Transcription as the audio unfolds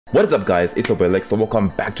What is up guys, it's Opium, so welcome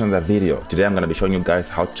back to another video. Today I'm going to be showing you guys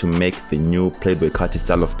how to make the new Playboi Carti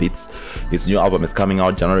style of beats. His new album is coming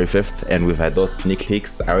out January 5th and we've had those sneak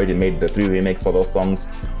peeks. I already made the 3 remakes for those songs,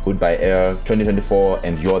 Hoodbyair, 2024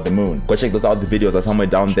 and You're the Moon. Go check those out, the videos are somewhere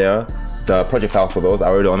down there. The project files for those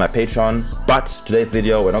are already on my Patreon. But today's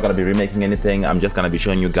video, we're not going to be remaking anything. I'm just going to be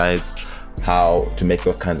showing you guys how to make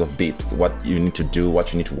those kinds of beats, what you need to do,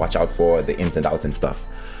 what you need to watch out for, the ins and outs and stuff.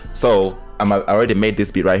 So I already made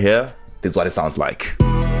this beat right here. This is what it sounds like.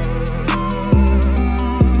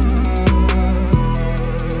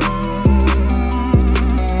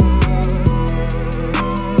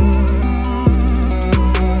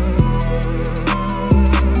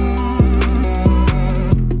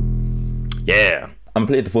 Yeah. I'm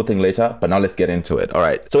gonna play the full thing later, but now let's get into it. All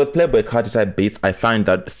right. So with Playboi Carti type beats, I find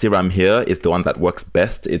that Serum here is the one that works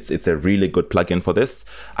best. It's a really good plugin for this.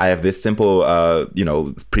 I have this simple,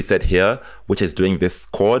 preset here, which is doing this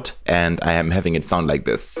chord, and I am having it sound like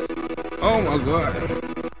this. Oh my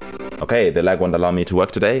god. Okay, the lag won't allow me to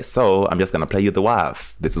work today, so I'm just gonna play you the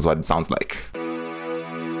WAV. This is what it sounds like.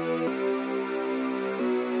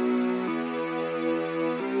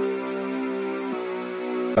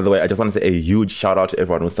 By the way, I just want to say a huge shout out to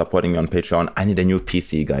everyone who's supporting me on Patreon. I need a new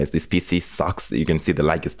PC, guys. This PC sucks. You can see the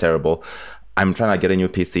lag is terrible. I'm trying to get a new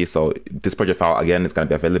PC, so this project file, again, is going to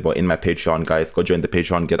be available in my Patreon, guys. Go join the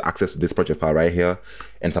Patreon, get access to this project file right here,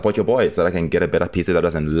 and support your boy so that I can get a better PC that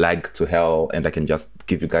doesn't lag to hell, and I can just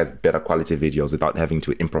give you guys better quality videos without having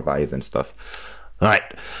to improvise and stuff. All right,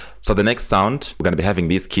 so the next sound, we're going to be having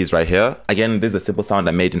these keys right here. Again, this is a simple sound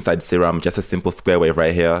I made inside Serum, just a simple square wave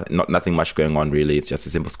right here. Nothing much going on really, it's just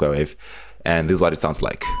a simple square wave. And this is what it sounds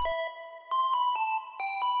like.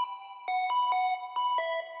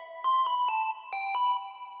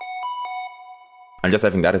 I'm just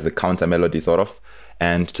having that as a counter melody sort of.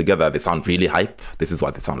 And together they sound really hype. This is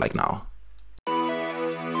what they sound like now.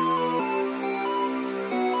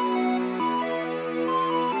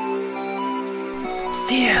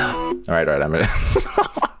 All right, I'm ready.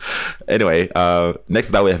 Anyway, next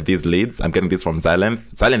to that we have these leads. I'm getting this from Xylem.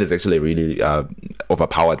 Xylem is actually a really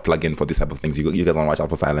overpowered plugin for these type of things. You guys want to watch out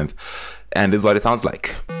for Xylem. And this is what it sounds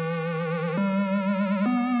like.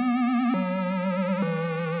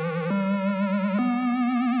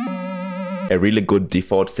 A really good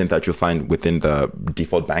default synth that you find within the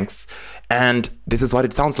default banks. And this is what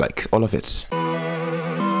it sounds like, all of it.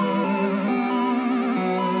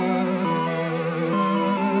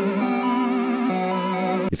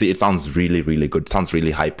 You see, it sounds really, really good. It sounds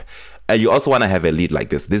really hype. You also want to have a lead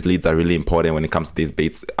like this. These leads are really important when it comes to these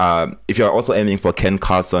beats. If you're also aiming for Ken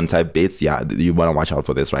Carson type beats, yeah, you want to watch out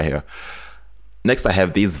for this right here. Next, I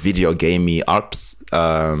have these video gamey arps.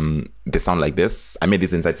 They sound like this. I made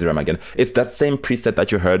this inside Serum again. It's that same preset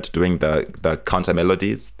that you heard doing the counter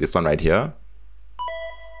melodies. This one right here.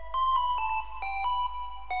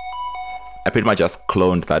 I pretty much just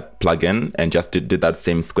cloned that plugin and just did that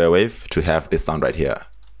same square wave to have this sound right here.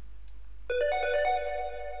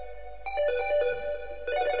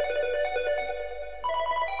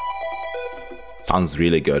 Sounds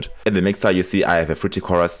really good. In the mixer, you see I have a fruity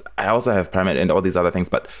chorus. I also have pyramid and all these other things,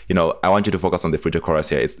 but you know, I want you to focus on the fruity chorus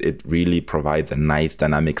here. It really provides a nice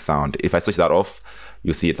dynamic sound. If I switch that off,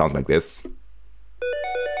 you see it sounds like this.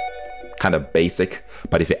 Kind of basic,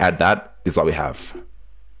 but if you add that, this is what we have.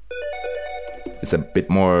 It's a bit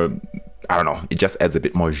more, I don't know, it just adds a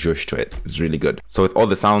bit more zhuzh to it. It's really good. So with all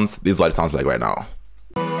the sounds, this is what it sounds like right now.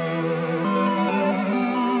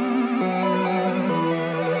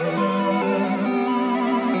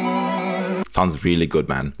 Sounds really good,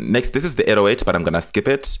 man. Next, this is the 808, but I'm gonna skip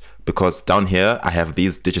it because down here I have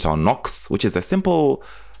these digital knocks, which is a simple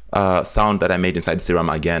sound that I made inside Serum.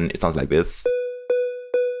 Again, it sounds like this.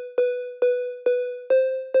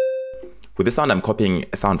 With this sound, I'm copying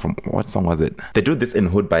a sound from, what song was it? They do this in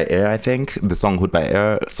Hoodbyair, I think, the song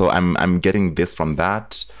Hoodbyair. So I'm getting this from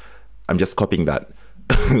that. I'm just copying that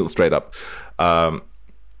straight up.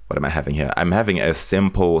 What am I having here? I'm having a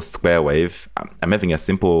simple square wave. I'm having a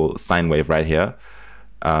simple sine wave right here,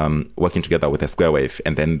 working together with a square wave.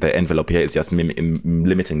 And then the envelope here is just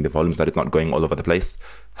limiting the volume so that it's not going all over the place.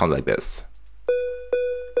 Sounds like this.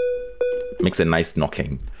 Makes a nice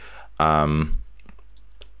knocking.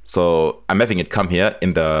 So I'm having it come here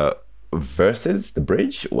in the verses, the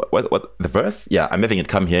bridge, what the verse? Yeah, I'm having it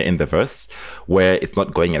come here in the verse where it's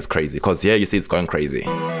not going as crazy. Because here you see it's going crazy.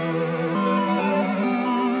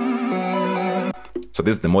 So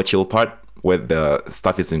this is the more chill part where the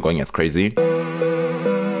stuff isn't going as crazy.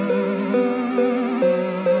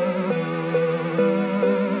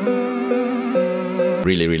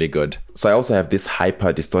 Really, really good. So I also have this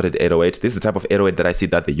hyper distorted 808. This is the type of 808 that I see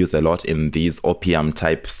that they use a lot in these Opium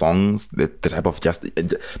type songs. The type of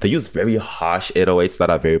they use very harsh 808s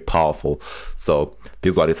that are very powerful. So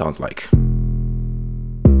this is what it sounds like.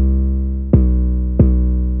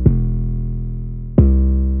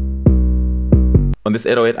 On this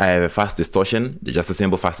 808, I have a fast distortion, just a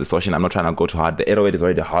simple fast distortion. I'm not trying to go too hard. The 808 is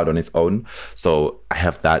already hard on its own. So I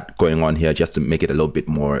have that going on here just to make it a little bit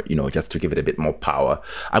more, you know, just to give it a bit more power.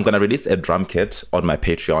 I'm going to release a drum kit on my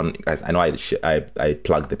Patreon. Guys, I know I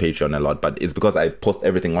plug the Patreon a lot, but it's because I post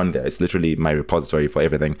everything on there. It's literally my repository for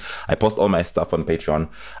everything. I post all my stuff on Patreon.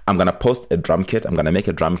 I'm going to post a drum kit. I'm going to make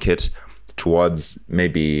a drum kit towards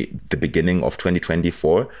maybe the beginning of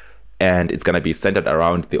 2024. And it's going to be centered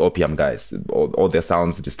around the Opium guys. All their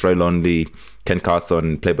sounds, Destroy Lonely, Ken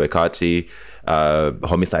Carson, Playboi Carti,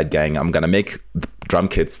 Homixide Gang. I'm going to make drum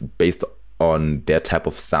kits based on their type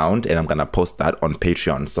of sound, and I'm going to post that on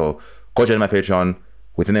Patreon. So go join my Patreon.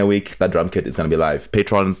 Within a week, that drum kit is going to be live.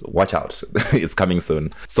 Patrons, watch out. It's coming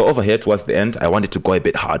soon. So over here towards the end, I wanted to go a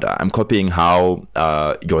bit harder. I'm copying how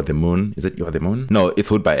You're the Moon. Is it You're the Moon? No, it's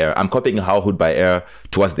Hoodbyair. I'm copying how Hoodbyair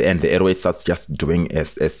towards the end, the 808 starts just doing a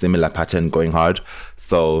similar pattern going hard.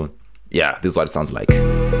 So yeah, this is what it sounds like.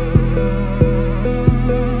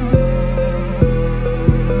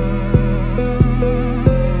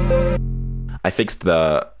 I fixed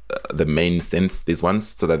the main synths, these ones,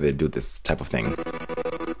 so that they do this type of thing.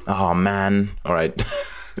 Oh man. All right.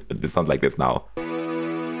 This sounds like this now.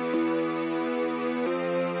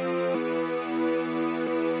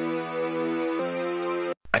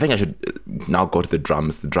 I think I should now go to the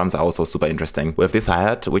drums. The drums are also super interesting. We have this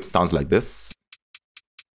hi-hat, which sounds like this.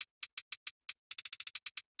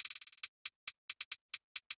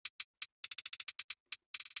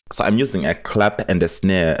 So I'm using a clap and a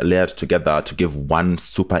snare layered together to give one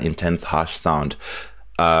super intense harsh sound.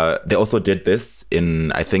 They also did this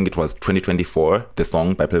in, I think it was 2024, the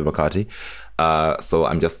song by Playboi Carti. So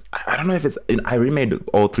I don't know if it's, I remade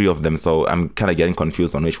all three of them, so I'm kind of getting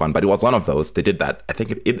confused on which one, but it was one of those. They did that. I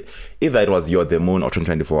think either it was You're the Moon or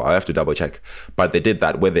 2024. I have to double check. But they did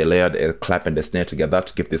that where they layered a clap and a snare together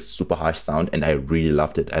to give this super harsh sound, and I really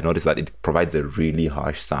loved it. I noticed that it provides a really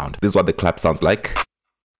harsh sound. This is what the clap sounds like.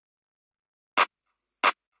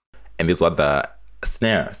 And this is what the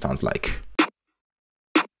snare sounds like.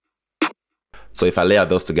 So if I layer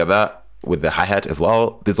those together with the hi-hat as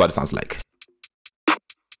well, this is what it sounds like.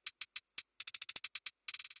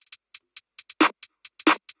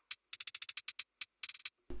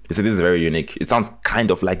 You see, this is very unique. It sounds kind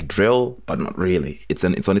of like drill, but not really. It's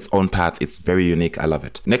on its own path. It's very unique. I love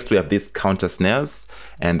it. Next, we have these counter snares,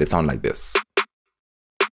 and they sound like this.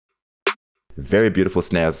 Very beautiful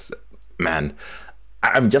snares, man.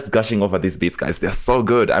 I'm just gushing over these beats, guys. They're so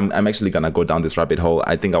good. I'm actually gonna go down this rabbit hole.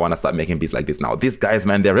 I think I want to start making beats like this now. These guys,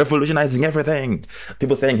 man, they're revolutionizing everything.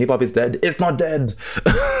 People saying hip hop is dead. It's not dead.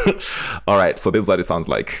 All right, so this is what it sounds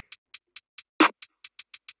like.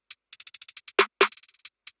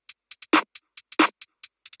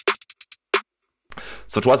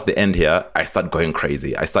 So towards the end here, I start going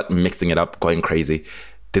crazy. I start mixing it up, going crazy.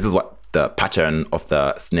 This is what the pattern of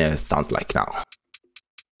the snare sounds like now.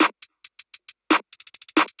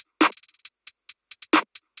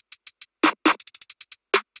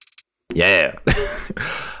 Yeah.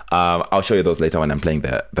 I'll show you those later when I'm playing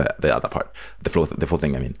the other part, the full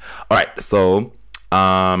thing, I mean. All right, so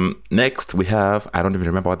next we have, I don't even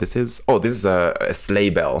remember what this is. Oh, this is a sleigh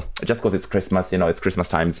bell. Just because it's Christmas, you know, it's Christmas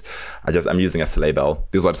times. I'm using a sleigh bell.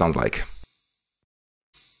 This is what it sounds like.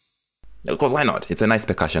 Because why not? It's a nice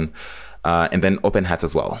percussion. And then open hats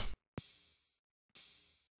as well.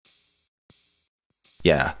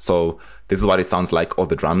 Yeah, so this is what it sounds like, all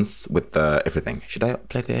the drums with the everything. Should I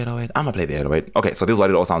play the 808? I'm gonna play the 808. Okay, so this is what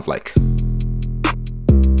it all sounds like.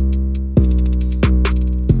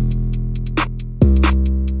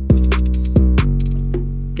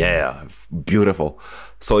 Yeah, beautiful.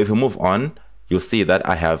 So if you move on, you'll see that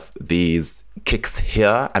I have these kicks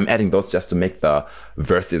here. I'm adding those just to make the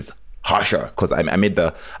verses harsher, because I made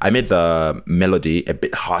the melody a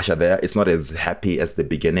bit harsher there. It's not as happy as the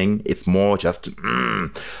beginning. It's more just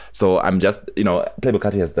so I'm just, you know, Playboi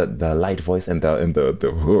Carti has the light voice and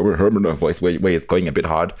the voice where it's going a bit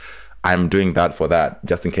hard. I'm doing that for that,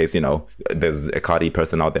 just in case, you know, there's a Carti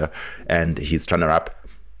person out there and he's trying to rap.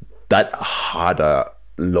 That harder,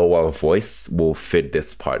 lower voice will fit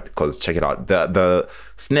this part, because check it out. The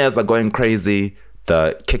snares are going crazy,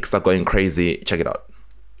 the kicks are going crazy. Check it out.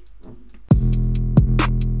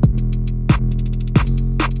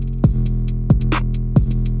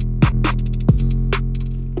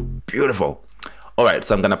 Beautiful. All right,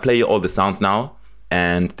 so I'm gonna play you all the sounds now.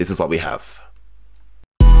 and this is what we have.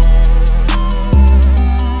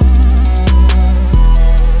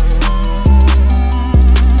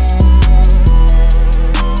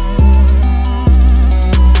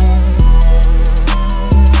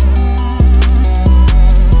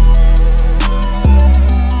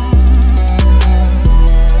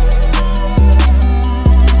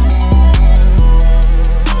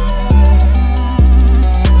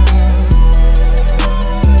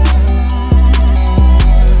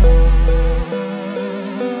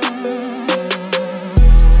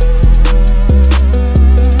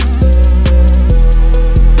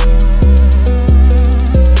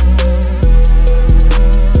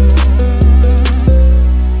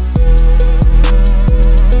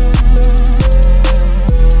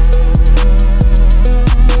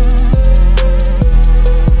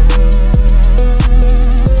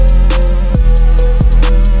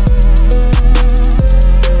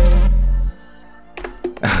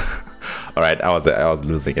 Alright, I was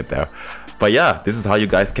losing it there. But yeah, this is how you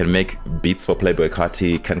guys can make beats for Playboi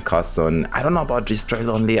Carti, Ken Carson. I don't know about Destroy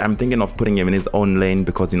Lonely. I'm thinking of putting him in his own lane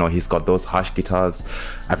because, you know, he's got those harsh guitars.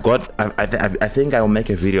 I think I will make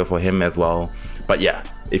a video for him as well. But yeah,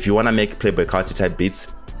 if you want to make Playboi Carti type beats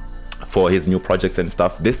for his new projects and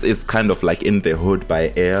stuff, this is kind of like in the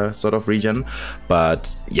Hoodbyair sort of region.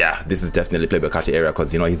 But yeah, this is definitely Playboi Carti area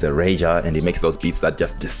because, you know, he's a rager and he makes those beats that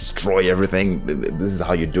just destroy everything. This is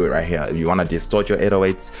how you do it right here. If you want to distort your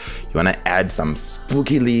 808s, you want to add some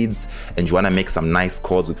spooky leads, and you want to make some nice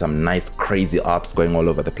chords with some nice crazy ups going all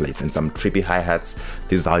over the place and some trippy hi-hats,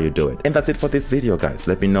 this is how you do it. And that's it for this video, guys.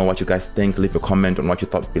 Let me know what you guys think. Leave a comment on what you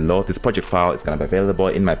thought below. This project file is going to be available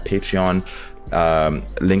in my Patreon,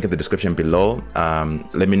 link in the description below.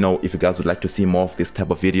 Let me know if you guys would like to see more of this type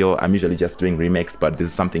of video. I'm usually just doing remakes, but this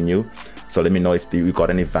is something new, so let me know if you got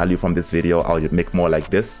any value from this video. I'll make more like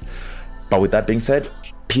this. But with that being said,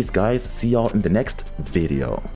 peace guys, see y'all in the next video.